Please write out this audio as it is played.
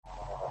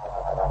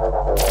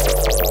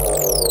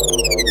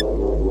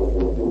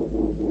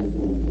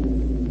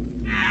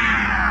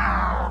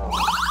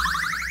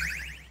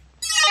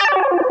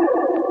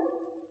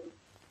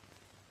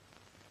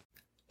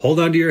Hold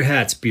on to your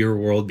hats, beer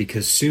world,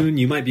 because soon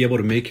you might be able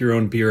to make your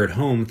own beer at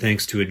home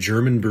thanks to a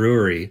German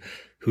brewery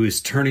who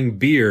is turning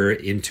beer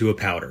into a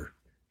powder.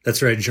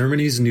 That's right,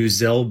 Germany's New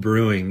Zell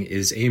Brewing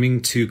is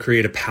aiming to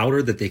create a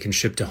powder that they can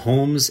ship to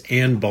homes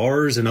and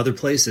bars and other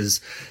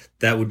places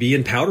that would be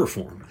in powder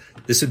form.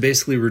 This would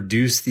basically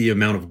reduce the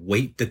amount of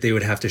weight that they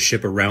would have to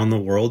ship around the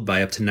world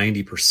by up to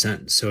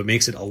 90%. So it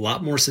makes it a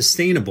lot more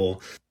sustainable.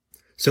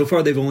 So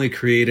far, they've only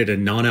created a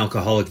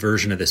non-alcoholic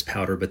version of this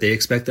powder, but they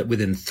expect that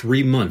within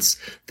 3 months,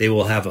 they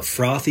will have a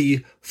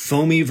frothy,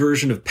 foamy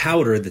version of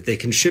powder that they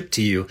can ship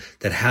to you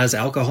that has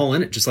alcohol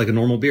in it, just like a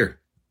normal beer.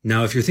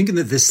 Now, if you're thinking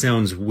that this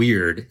sounds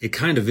weird, it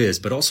kind of is,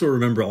 but also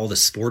remember all the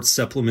sports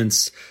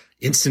supplements,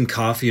 instant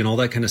coffee, and all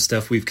that kind of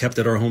stuff we've kept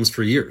at our homes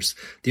for years.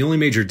 The only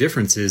major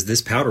difference is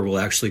this powder will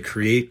actually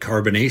create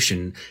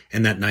carbonation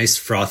and that nice,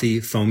 frothy,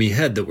 foamy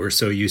head that we're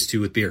so used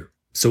to with beer.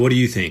 So what do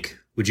you think?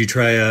 Would you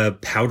try a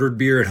powdered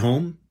beer at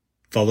home?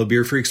 Follow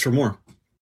Beer Freaks for more.